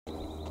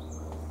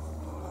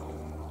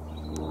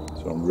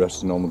So I'm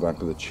resting on the back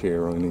of the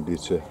chair. I needed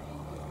to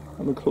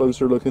have a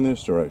closer look in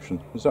this direction.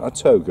 Is that a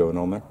toe going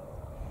on there?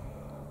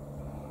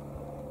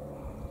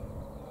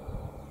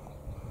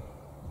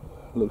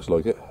 Looks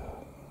like it.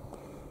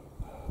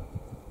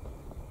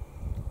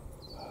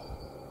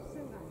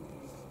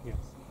 Yes.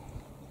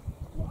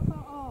 What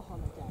about our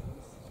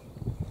holidays?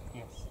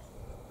 Yes.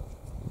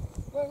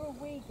 Where are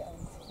we going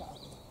to go?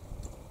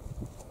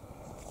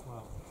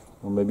 Well,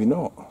 Or maybe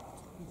not.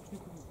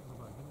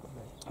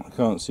 I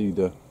can't see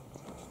the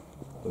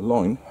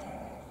line.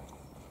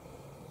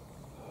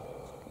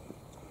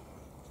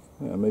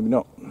 Yeah, maybe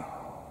not.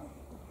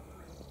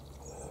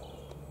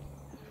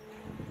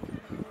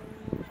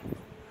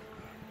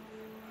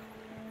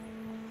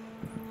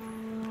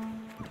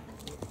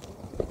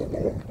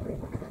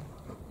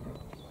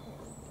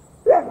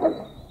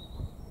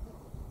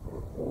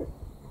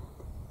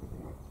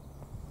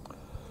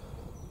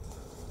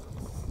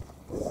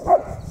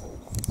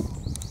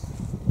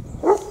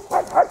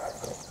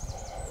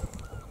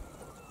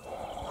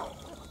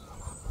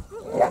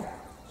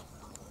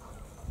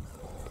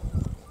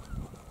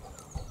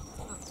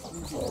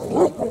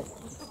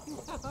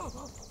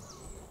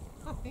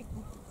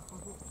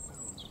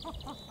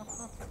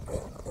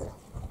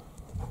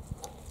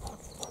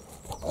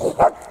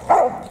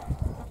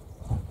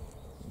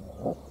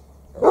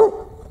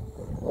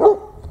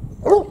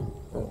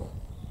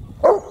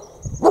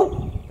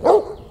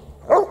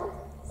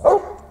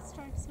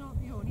 Stripe's not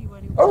the only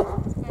one who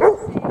wants to say,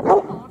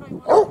 "God, I want to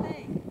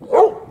play."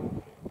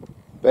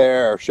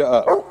 Bear, shut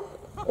up.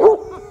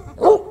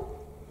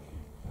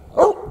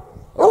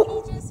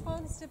 He just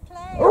wants to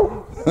play.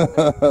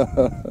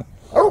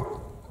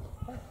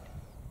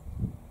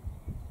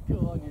 go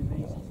on, you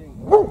lazy thing.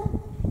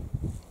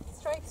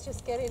 Stripe's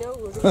just getting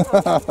old.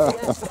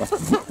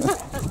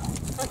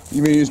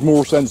 You mean he's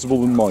more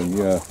sensible than mine?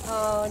 Yeah.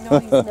 Oh, no,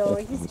 he's not.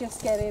 He's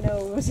just getting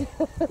old. Busy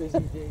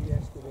day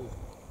yesterday.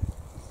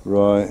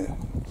 Right.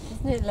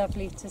 Isn't it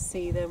lovely to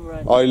see them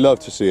run? I love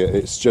to see it.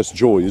 It's just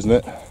joy, isn't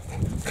it?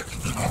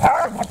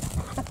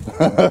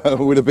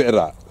 With a bit of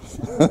that.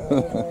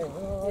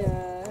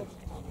 Yeah.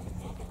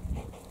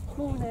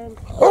 Morning.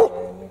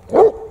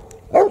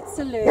 It's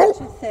a learned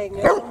thing.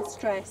 I don't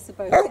stress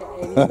about it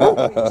anymore.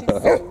 It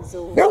just sounds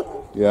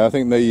awful. Yeah, I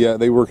think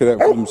they work it out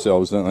for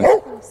themselves, don't they?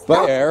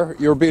 Bear,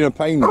 you're being a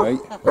pain, mate.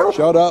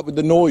 Shut up with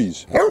the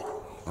noise.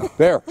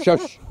 Bear,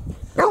 shush.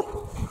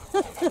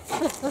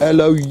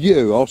 Hello,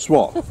 you. I'll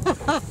swap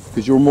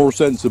because you're more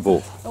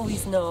sensible. Oh,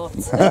 he's not.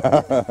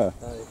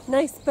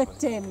 Nice but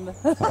dim.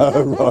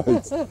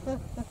 Right.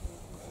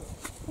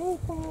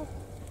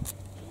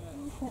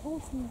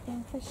 You've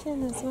been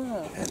fishing as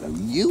well. Hello,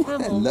 you.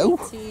 Come Hello.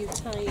 on, you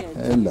tired.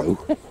 Hello.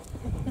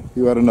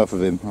 You had enough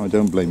of him. I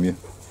don't blame you.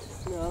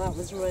 No, that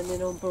was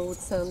running on broad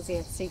sands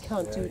yet, so you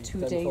can't do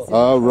 2 days.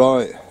 Oh,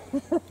 right.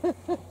 2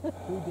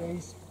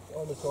 days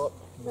on the top.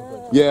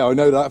 Yeah, I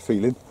know that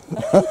feeling.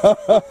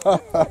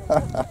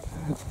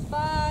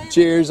 Bye.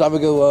 Cheers. Have a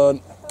good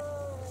one.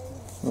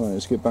 Right,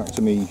 let's get back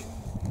to me.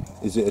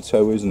 Is it a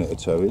toe? Isn't it a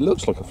toe? It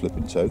looks like a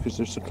flipping toe because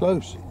they're so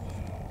close.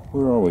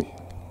 Where are we?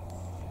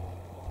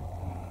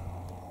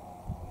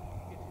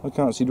 I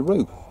can't see the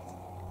rope.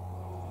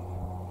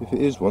 If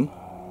it is one,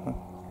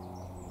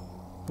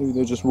 maybe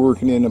they're just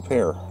working in a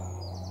pair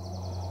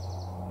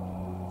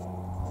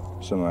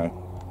somehow.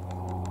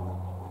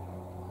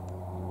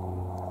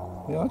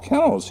 Yeah, I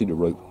cannot see the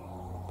rope.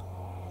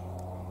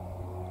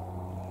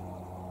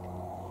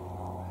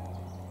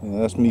 Yeah,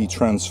 that's me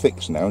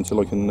transfixed now until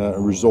I can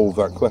resolve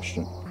that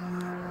question.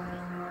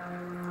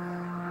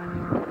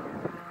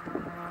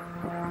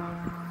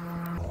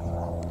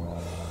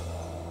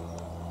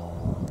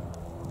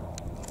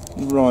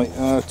 Right,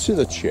 to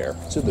the chair,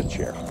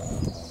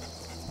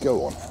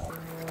 Go on.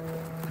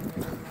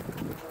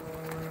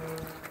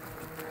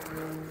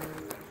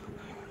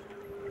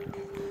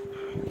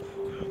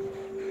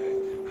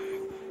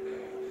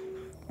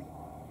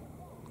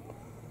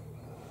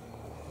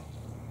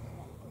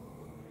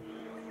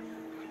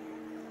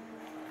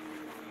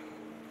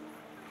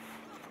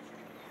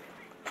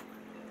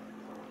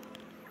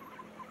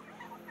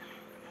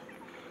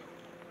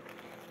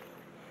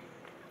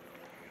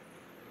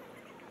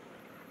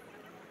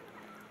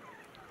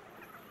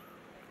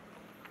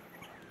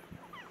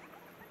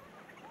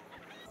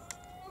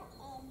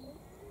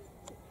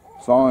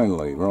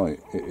 Finally, right,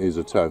 it is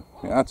a toe.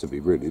 It had to be,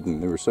 really, didn't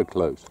it? They were so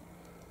close.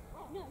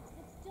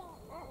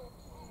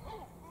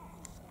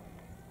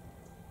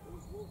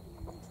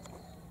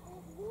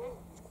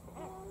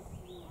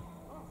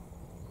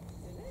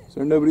 Is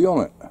there nobody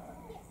on it?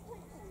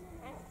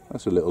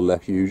 That's a little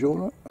less usual,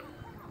 right?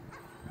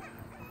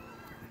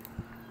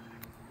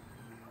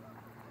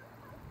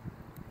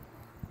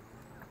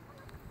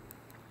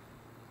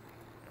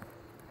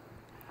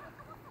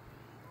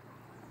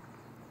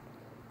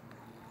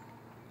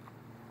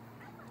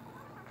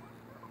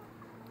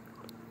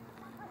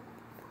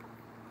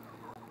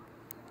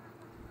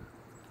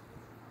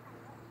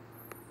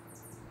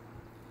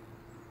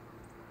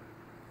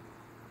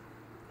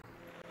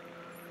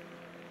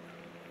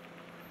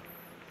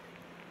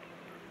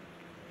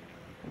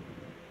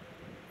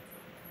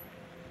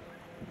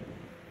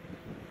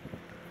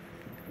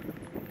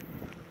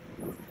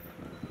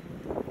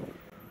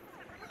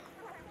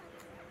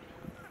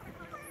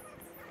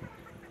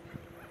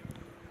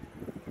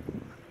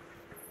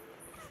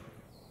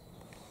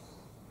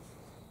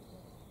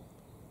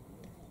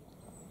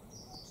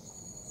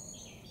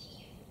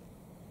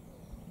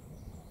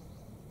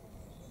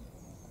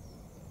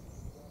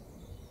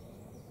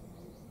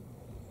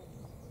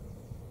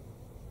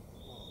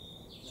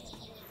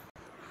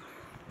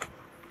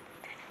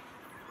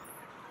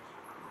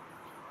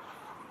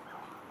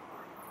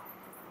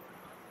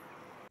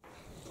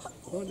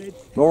 Morning.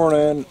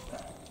 Morning.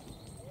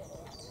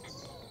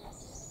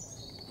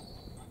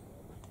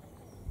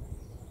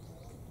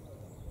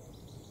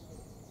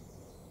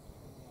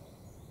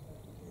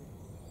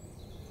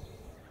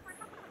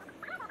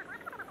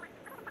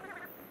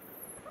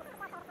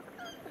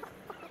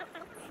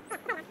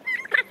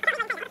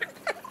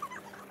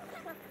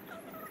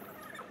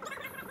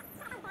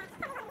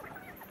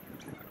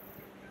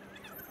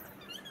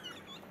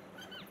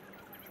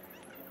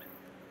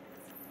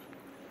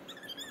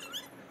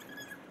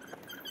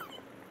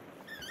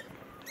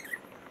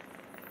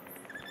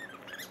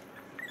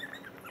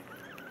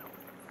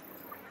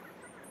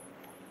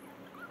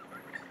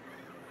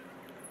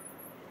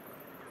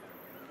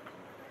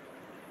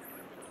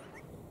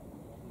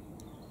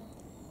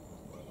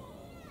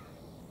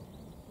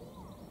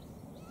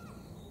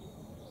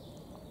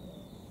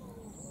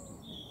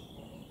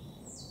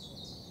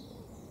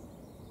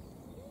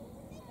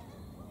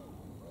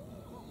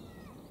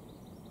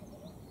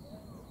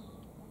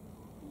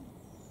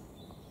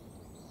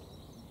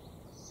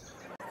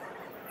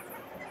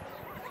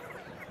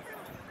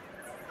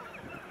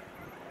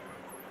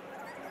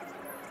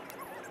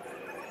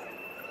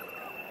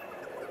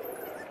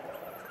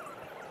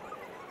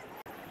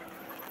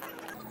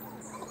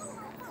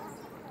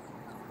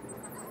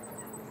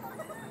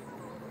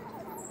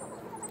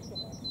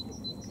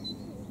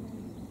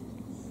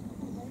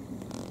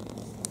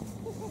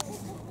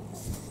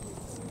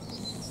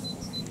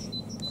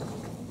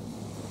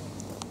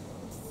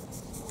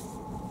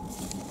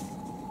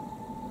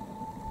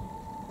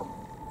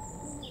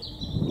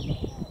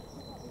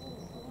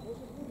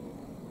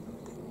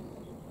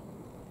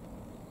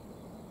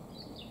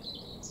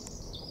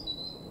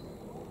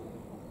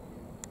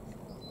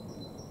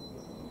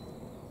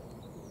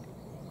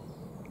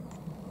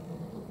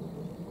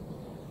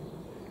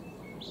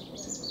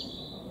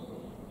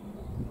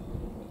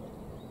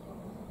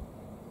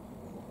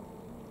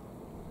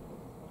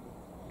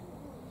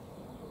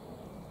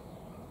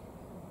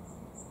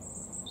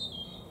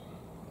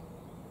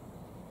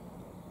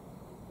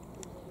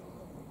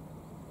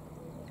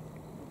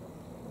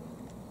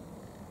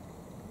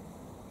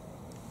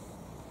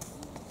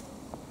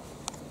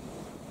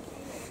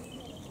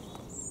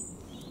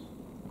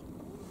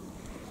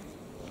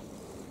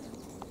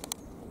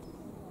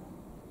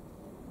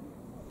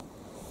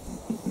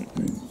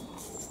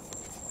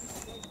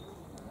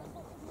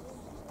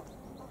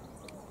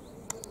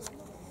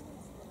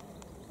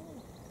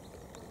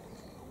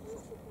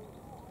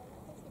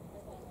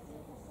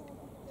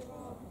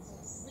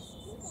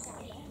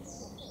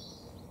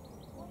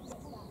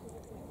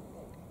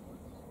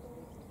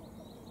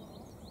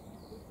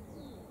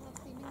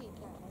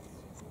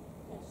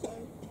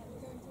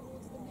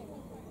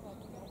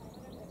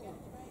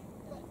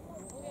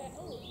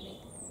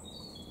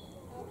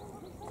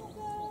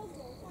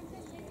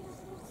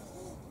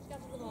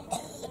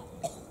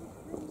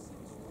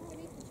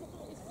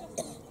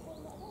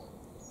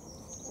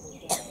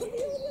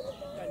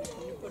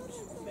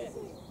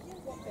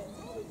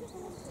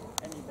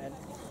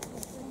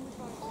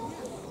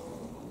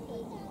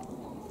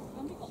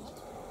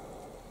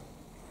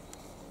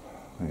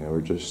 Yeah,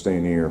 we're just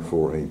staying here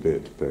for a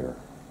bit there.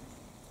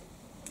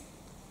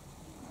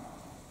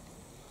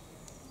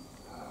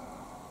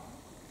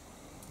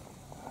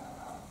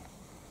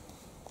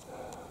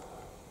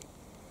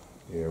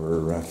 Yeah,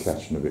 we're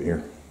catching a bit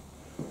here.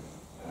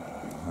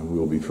 And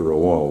will be for a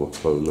while.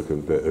 We'll look a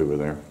bit over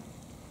there.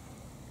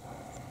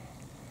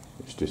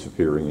 It's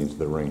disappearing into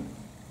the rain.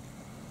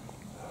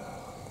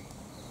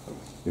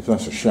 If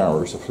that's a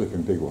shower, it's a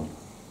flipping big one.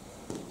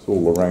 It's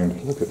all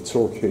around. Look at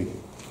Torquay.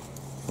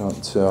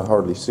 Can't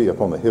hardly see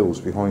up on the hills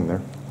behind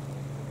there.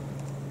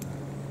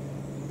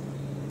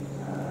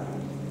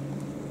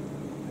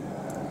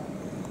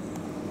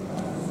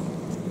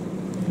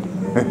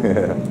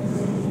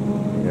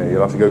 Yeah,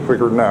 you'll have to go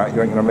quicker than that.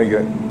 You ain't gonna make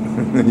it.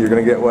 You're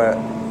gonna get wet.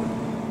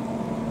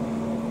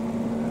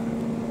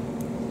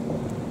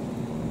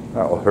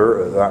 That'll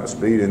hurt at that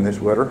speed in this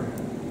weather.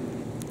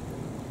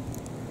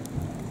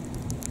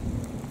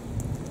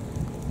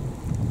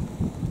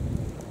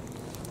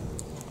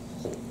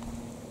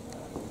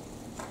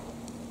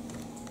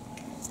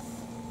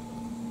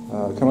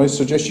 Can I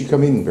suggest you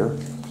come in, Bear?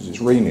 Because it's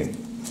raining.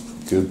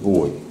 Good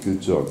boy,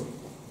 good dog.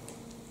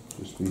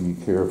 Just be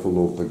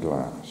careful of the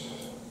glass.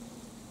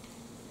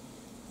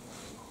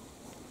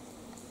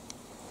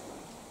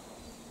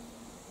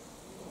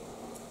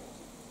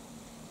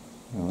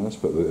 Oh, let's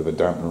put a bit of a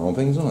dampener on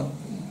things, isn't it?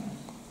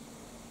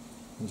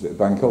 Is it a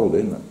bank holiday,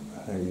 isn't it?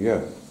 There you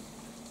go.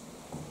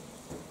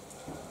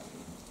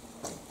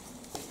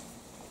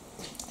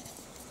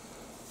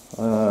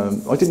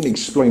 I didn't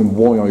explain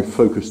why I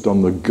focused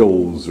on the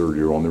gulls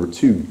earlier on. There were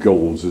two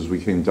gulls as we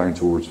came down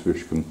towards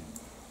Fishcombe.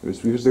 It was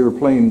because they were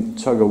playing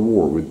tug of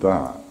war with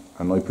that,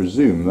 and I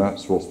presume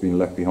that's what's been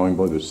left behind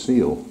by the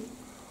seal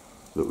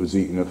that was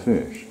eating a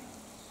fish.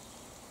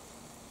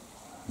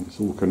 It's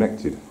all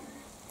connected.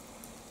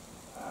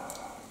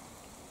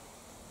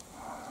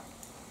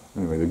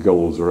 Anyway, the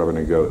gulls are having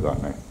a go at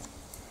that now.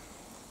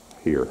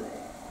 Here.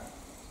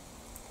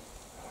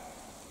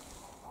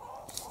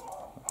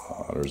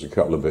 There's a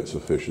couple of bits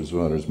of fish as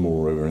well. There's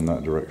more over in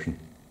that direction.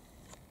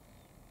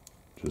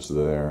 Just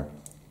there.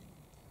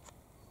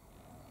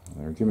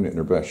 They're giving it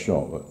their best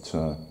shot,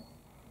 but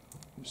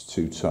it's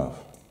too tough.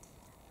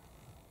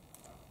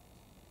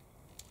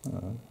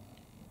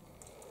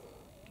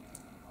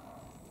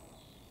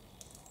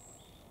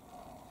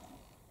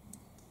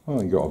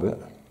 Oh, you got a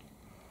bit.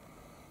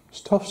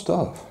 It's tough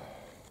stuff.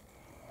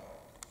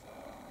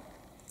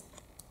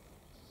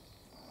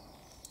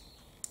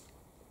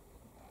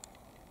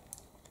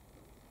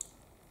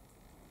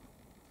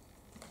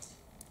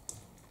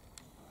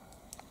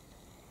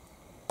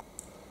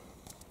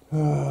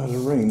 The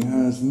rain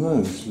has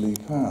mostly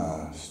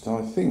passed.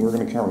 I think we're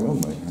going to carry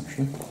on, mate,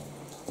 actually.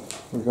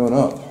 We're going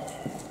up.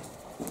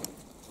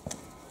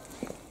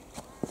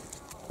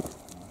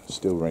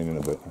 Still raining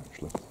a bit,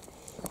 actually.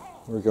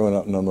 We're going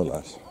up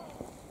nonetheless.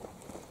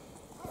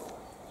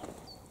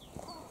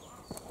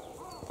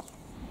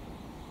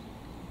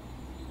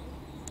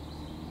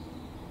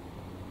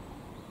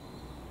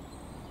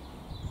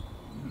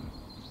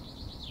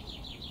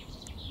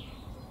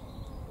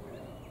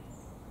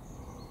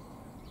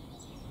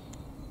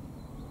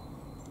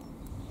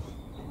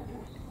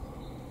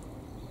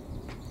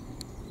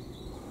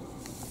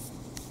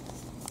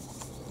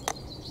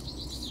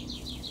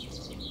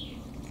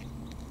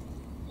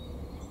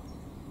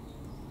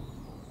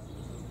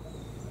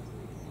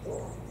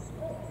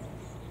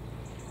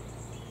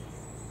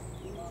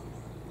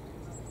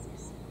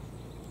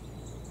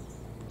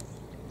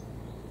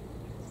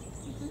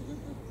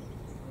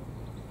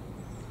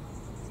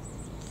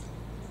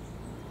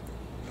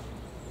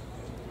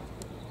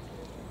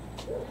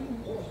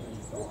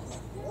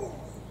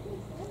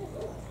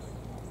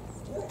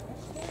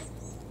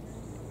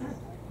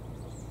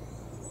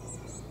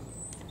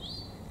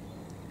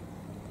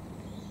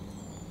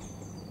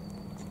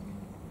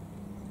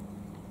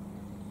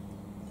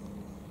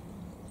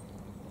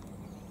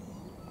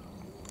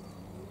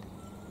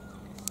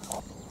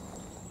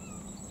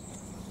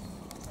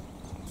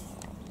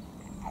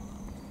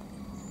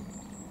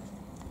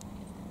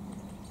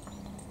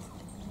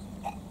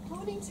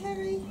 Morning,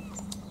 Terry.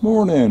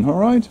 Morning,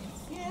 alright?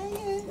 Yeah,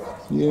 yeah.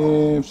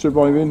 Yeah,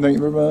 surviving, thank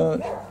you very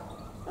much.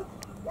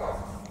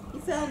 You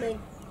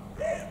filming?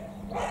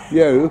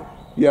 You?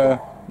 Yeah,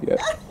 yeah.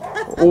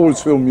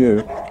 Always film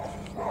you.